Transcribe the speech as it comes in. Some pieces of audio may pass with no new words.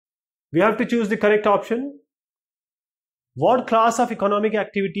We have to choose the correct option. What class of economic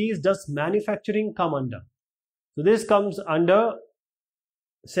activities does manufacturing come under? So this comes under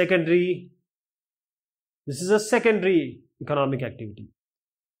secondary. This is a secondary economic activity.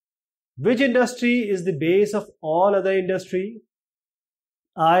 Which industry is the base of all other industry?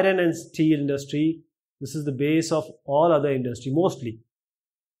 Iron and steel industry. This is the base of all other industry mostly.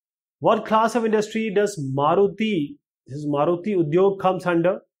 What class of industry does Maruti, this is Maruti Udyog, comes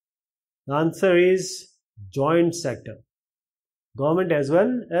under? The answer is joint sector. Government as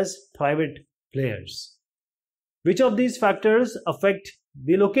well as private players. Which of these factors affect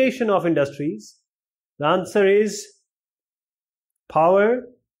the location of industries? The answer is power,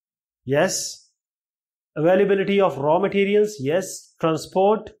 yes. Availability of raw materials, yes.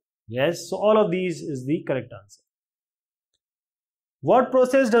 Transport, yes. So all of these is the correct answer. What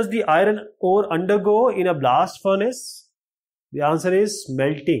process does the iron ore undergo in a blast furnace? The answer is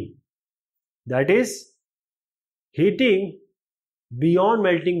smelting. That is heating beyond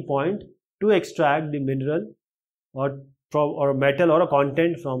melting point to extract the mineral or metal or a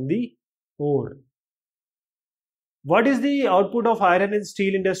content from the ore. What is the output of iron and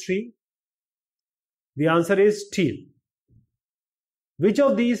steel industry? The answer is steel. Which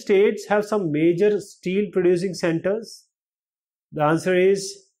of these states have some major steel producing centers? The answer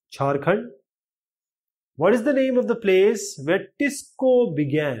is Jharkhand. What is the name of the place where TISCO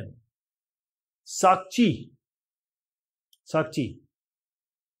began? Sakchi. Sakchi.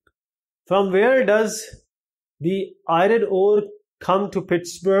 From where does the iron ore come to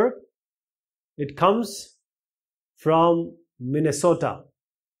Pittsburgh? It comes from Minnesota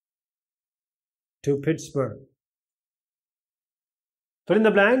to Pittsburgh. Fill in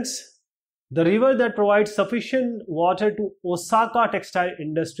the blanks. The river that provides sufficient water to Osaka textile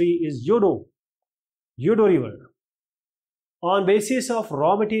industry is Yodo. Yodo River. On basis of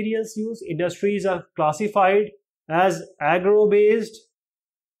raw materials use, industries are classified as agro-based,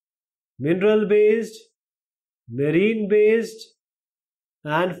 mineral-based, marine-based,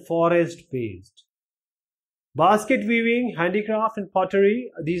 and forest-based. Basket weaving, handicraft, and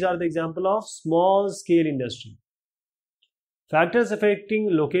pottery, these are the example of small-scale industry. Factors affecting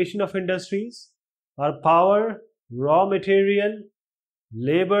location of industries are power, raw material,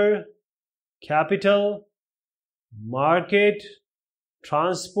 labor, capital, market,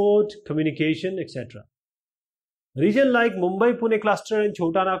 transport, communication, etc. Regions like Mumbai-Pune cluster and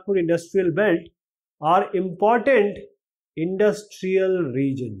Chota Nagpur industrial belt are important industrial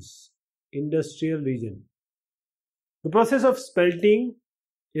regions. Industrial region. The process of smelting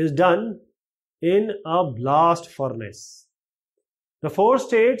is done in a blast furnace. The 4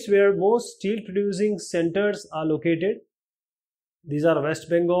 states where most steel producing centers are located, these are West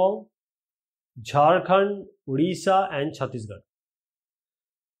Bengal, Jharkhand, Odisha, and Chhattisgarh.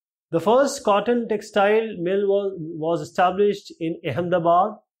 The first cotton textile mill was established in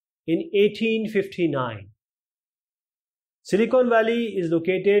Ahmedabad in 1859. Silicon Valley is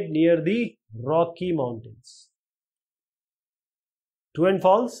located near the Rocky Mountains. True and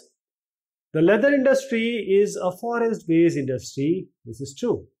false? The leather industry is a forest-based industry. This is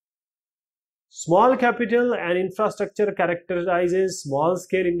true. Small capital and infrastructure characterizes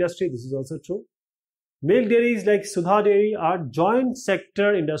small-scale industry. This is also true. Milk dairies like Sudha Dairy are joint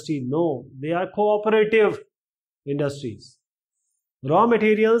sector industry. No, they are cooperative industries. Raw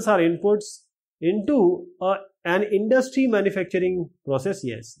materials are inputs into an industry manufacturing process.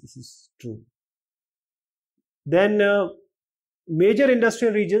 Yes, this is true. Then major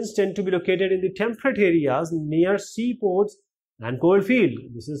industrial regions tend to be located in the temperate areas near seaports and coal field.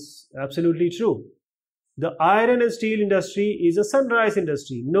 This is absolutely true. The iron and steel industry is a sunrise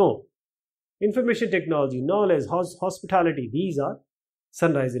industry. No. Information technology, knowledge, hospitality, these are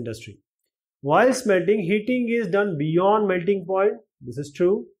sunrise industry. While smelting, heating is done beyond melting point. This is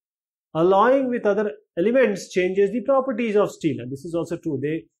true. Alloying with other elements changes the properties of steel, and this is also true.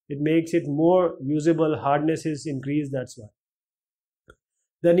 It makes it more usable, hardness is increased, that's why.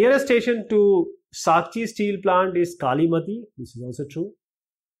 The nearest station to Sakchi steel plant is Kalimati. This is also true.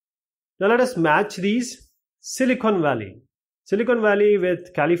 Now let us match these. Silicon Valley. Silicon Valley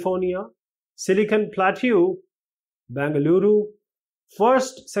with California. Silicon Plateau, Bangalore.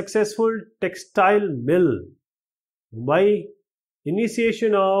 First successful textile mill, Mumbai.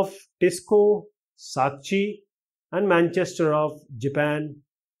 Initiation of TISCO, Sakchi, and Manchester of Japan,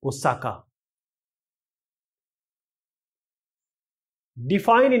 Osaka.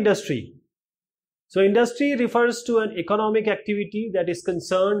 Define industry. So industry refers to an economic activity that is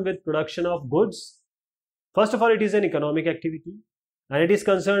concerned with production of goods. First of all, it is an economic activity and it is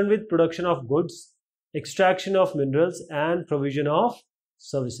concerned with production of goods, extraction of minerals, and provision of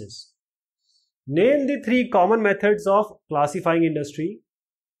services. Name the three common methods of classifying industry.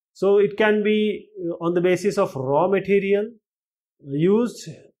 So it can be on the basis of raw material, used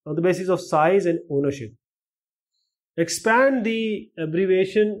on the basis of size and ownership. Expand the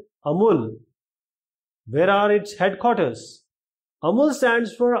abbreviation AMUL. Where are its headquarters? AMUL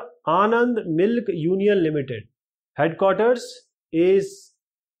stands for Anand Milk Union Limited. Headquarters is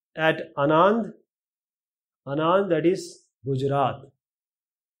at Anand, that is Gujarat.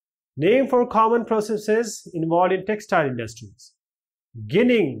 Name for common processes involved in textile industries.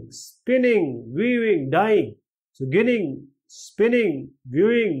 Ginning, spinning, weaving, dyeing. So ginning, spinning,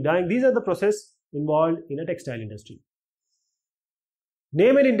 weaving, dyeing, these are the processes involved in a textile industry.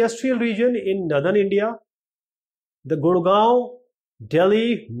 Name an industrial region in northern India. The Gurgaon,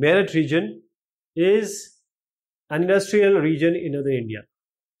 Delhi, Meerut region is an industrial region in northern India.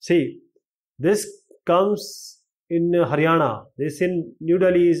 See, this comes in Haryana. This in New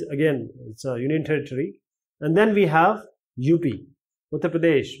Delhi is again, it's a union territory. And then we have UP, Uttar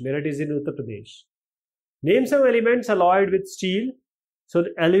Pradesh. Meerut is in Uttar Pradesh. Name some elements alloyed with steel. So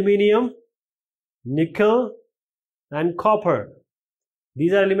aluminium, nickel, and copper.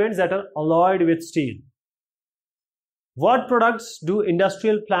 These are elements that are alloyed with steel. What products do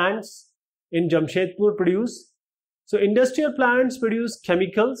industrial plants in Jamshedpur produce? So industrial plants produce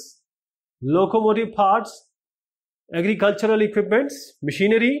chemicals, locomotive parts, agricultural equipments,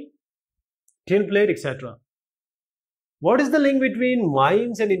 machinery, tin plate, etc. What is the link between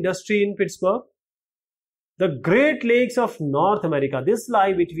mines and industry in Pittsburgh? The Great Lakes of North America. This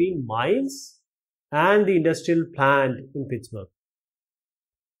lie between mines and the industrial plant in Pittsburgh.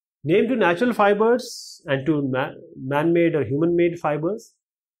 Name two natural fibers and two man-made or human-made fibers.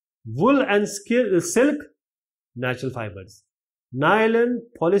 Wool and silk, natural fibers. Nylon,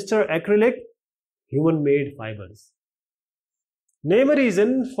 polyester, acrylic, human-made fibers. Name a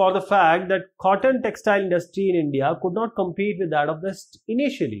reason for the fact that cotton textile industry in India could not compete with that of the West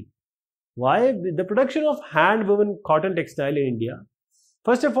initially. Why? The production of hand-woven cotton textile in India,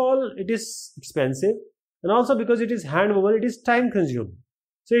 first of all, it is expensive, and also because it is hand-woven, it is time-consuming.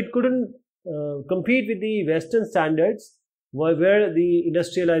 So it couldn't compete with the Western standards where the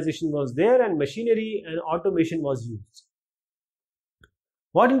industrialization was there and machinery and automation was used.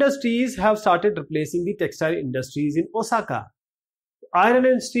 What industries have started replacing the textile industries in Osaka? Iron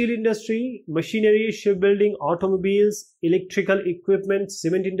and steel industry, machinery, shipbuilding, automobiles, electrical equipment,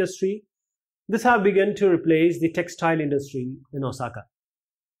 cement industry. This have begun to replace the textile industry in Osaka.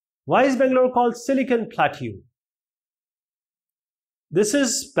 Why is Bangalore called Silicon Plateau? This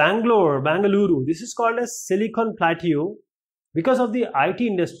is Bangalore. This is called as Silicon Plateau because of the IT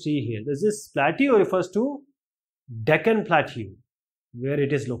industry here. This plateau refers to Deccan Plateau, where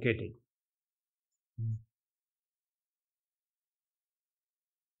it is located.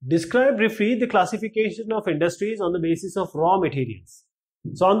 Describe briefly the classification of industries on the basis of raw materials.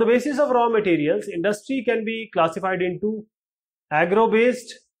 So on the basis of raw materials, industry can be classified into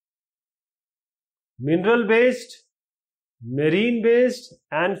agro-based, mineral-based, marine-based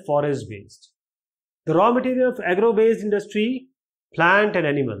and forest-based. The raw material of agro-based industry, plant and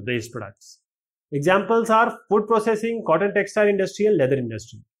animal-based products. Examples are food processing, cotton textile industry and leather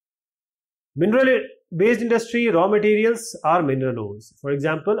industry. Mineral-based industry, raw materials are mineral ores. For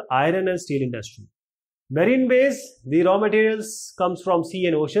example, iron and steel industry. Marine-based, the raw materials comes from sea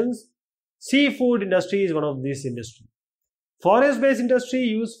and oceans. Seafood industry is one of these industries. Forest-based industry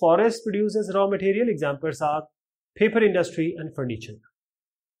use forest produces raw material. Examples are paper industry and furniture.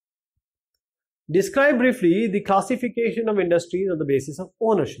 Describe briefly the classification of industries on the basis of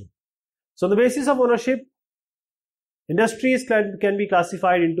ownership. So on the basis of ownership, industries can be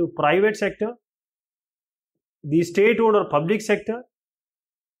classified into private sector, the state-owned or public sector,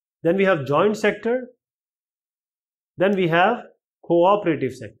 then we have joint sector, then we have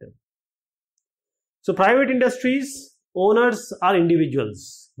cooperative sector. So private industries, owners are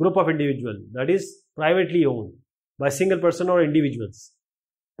individuals, group of individuals, that is privately owned by single person or individuals.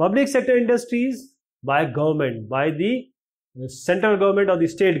 Public sector industries by government, by the central government or the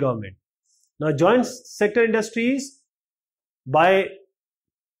state government. Now joint sector industries by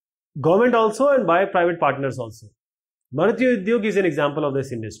government also and by private partners also. Bharatiya Udyog is an example of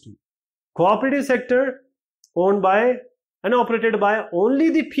this industry. Cooperative sector owned by and operated by only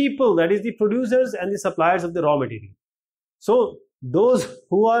the people, that is the producers and the suppliers of the raw material. So those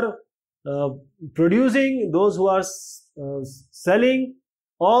who are producing, those who are selling,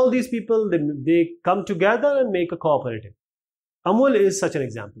 all these people, they come together and make a cooperative. Amul is such an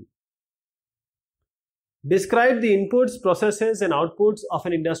example. Describe the inputs, processes and outputs of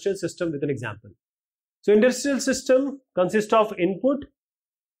an industrial system with an example. So industrial system consists of input,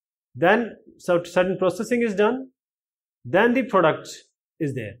 then certain processing is done, then the product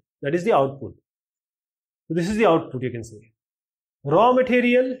is there. That is the output. So this is the output, you can say. Raw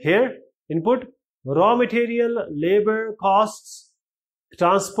material here, input, raw material, labor, costs,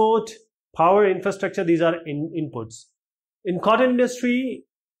 transport, power, infrastructure, these are inputs. In cotton industry,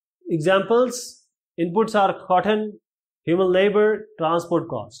 examples, inputs are cotton, human labor, transport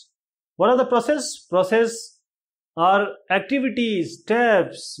cost. What are the process? Process are activities,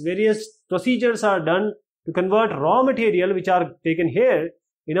 steps, various procedures are done to convert raw material which are taken here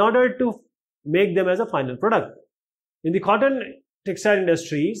in order to make them as a final product. In the cotton textile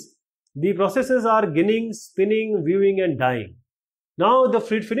industries, the processes are ginning, spinning, weaving and dyeing. Now the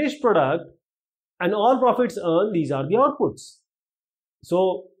finished product and all profits earned, these are the outputs.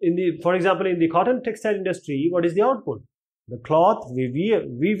 So for example, in the cotton textile industry, what is the output? The cloth we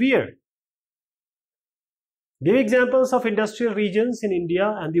wear. Give examples of industrial regions in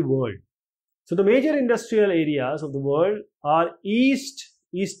India and the world. So the major industrial areas of the world are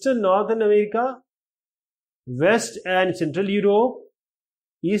Eastern Northern America, West and Central Europe,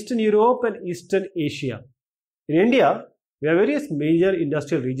 Eastern Europe and Eastern Asia. In India, we have various major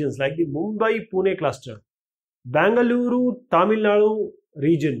industrial regions like the Mumbai-Pune cluster, Bangalore, Tamil Nadu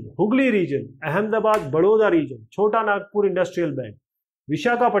region, Hooghly region, Ahmedabad, Baroda region, Chota Nagpur industrial belt,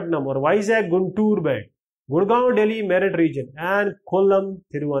 Visakhapatnam or Vizag Guntur belt, Gurgaon, Delhi, Meerut region and Kollam,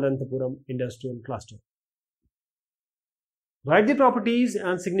 Thiruvananthapuram industrial cluster. Write the properties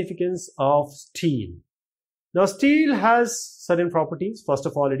and significance of steel. Now steel has certain properties. First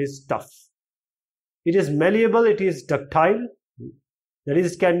of all, it is tough. It is malleable, it is ductile, that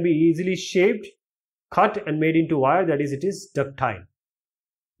is, it can be easily shaped, cut and made into wire, that is, it is ductile.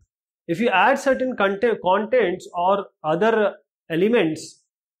 If you add certain contents or other elements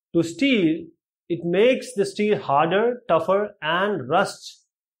to steel, it makes the steel harder, tougher and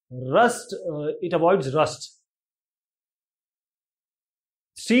it avoids rust.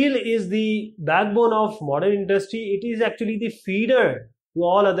 Steel is the backbone of modern industry. It is actually the feeder to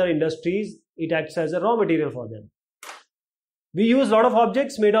all other industries. It acts as a raw material for them. We use a lot of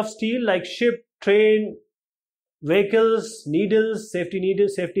objects made of steel like ship, train, vehicles, needles,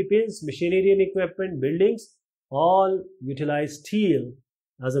 safety pins, machinery and equipment, buildings, all utilize steel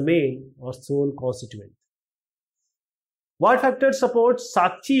as a main or sole constituent. What factor supports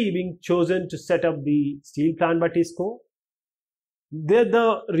Sakchi being chosen to set up the steel plant by TISCO?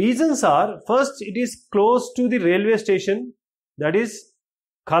 The reasons are, first, it is close to the railway station, that is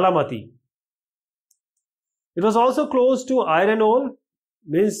Kalamati. It was also close to iron ore,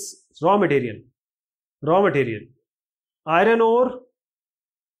 means raw material. Iron ore,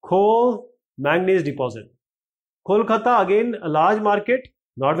 coal, manganese deposit. Kolkata, again a large market,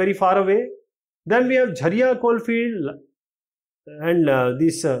 not very far away. Then we have Jharia coal field and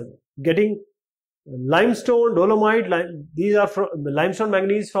getting limestone, dolomite, these are from limestone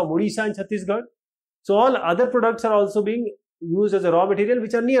manganese from Odisha and Chhattisgarh. So all other products are also being used as a raw material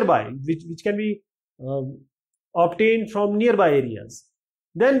which are nearby, which can be obtained from nearby areas.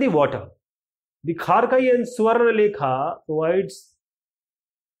 Then the water. The Kharkai and Suvarna Lekha provides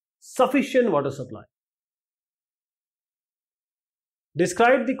sufficient water supply.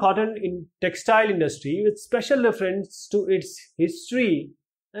 Describe the cotton in textile industry with special reference to its history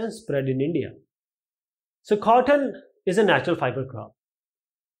and spread in India. So cotton is a natural fiber crop.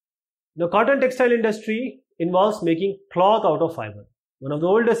 The cotton textile industry involves making cloth out of fiber, one of the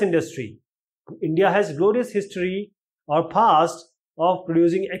oldest industry. India has glorious history or past of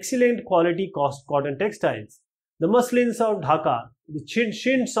producing excellent quality cotton textiles. The muslins of Dhaka, the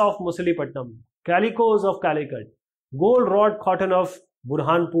chintz of Musalipatnam, calicos of Calicut, gold wrought cotton of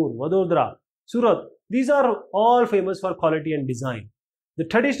Burhanpur, Vadodara, Surat, these are all famous for quality and design. The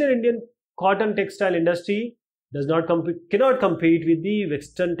traditional Indian cotton textile industry cannot compete with the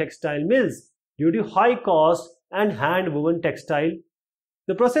Western textile mills due to high cost and hand woven textile.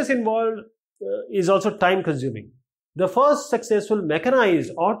 The process involved is also time consuming. The first successful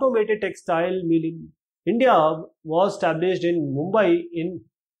mechanized automated textile mill in India was established in Mumbai in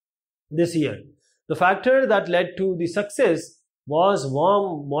this year. The factor that led to the success was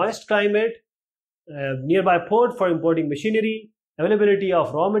warm, moist climate, nearby port for importing machinery, availability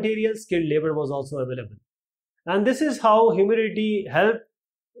of raw materials, skilled labor was also available. And this is how humidity helped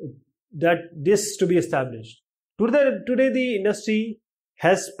this to be established. Today the industry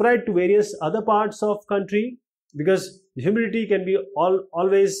has spread to various other parts of country because the humidity can be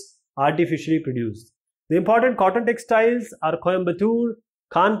always artificially produced. The important cotton textiles are Coimbatore,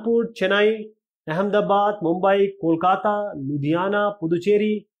 Kanpur, Chennai, Ahmedabad, Mumbai, Kolkata, Ludhiana,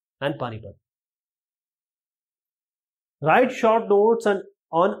 Puducherry and Panipat. Write short notes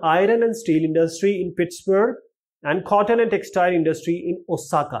on iron and steel industry in Pittsburgh and cotton and textile industry in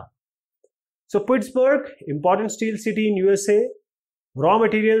Osaka. So Pittsburgh, important steel city in USA. Raw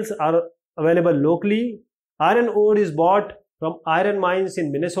materials are available locally. Iron ore is bought from iron mines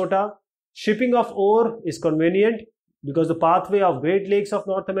in Minnesota. Shipping of ore is convenient because the pathway of Great Lakes of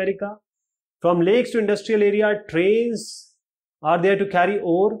North America. From lakes to industrial area, trains are there to carry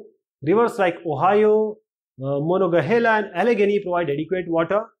ore. Rivers like Ohio, Monongahela and Allegheny provide adequate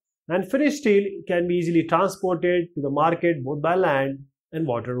water, and finished steel can be easily transported to the market both by land and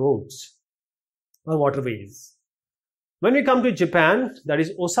water roads or waterways. When we come to Japan, that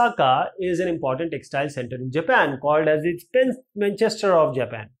is Osaka is an important textile center in Japan, called as its Manchester of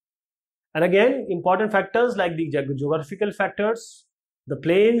Japan. And again, important factors like the geographical factors. The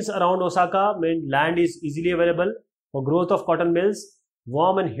plains around Osaka mean land is easily available for growth of cotton mills.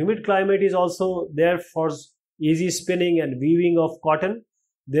 Warm and humid climate is also there for easy spinning and weaving of cotton.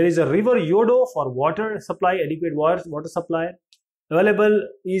 There is a river Yodo for water supply, adequate water supply.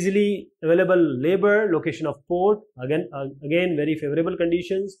 Easily available labor, location of port, again very favorable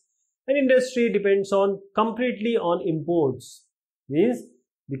conditions. And industry depends on completely on imports. Means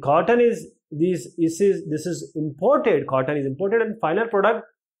the cotton is this is imported. Cotton is imported and final product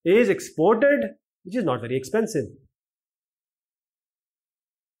is exported, which is not very expensive.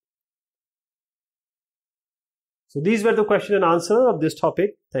 So these were the question and answer of this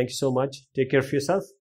topic. Thank you so much. Take care of yourself.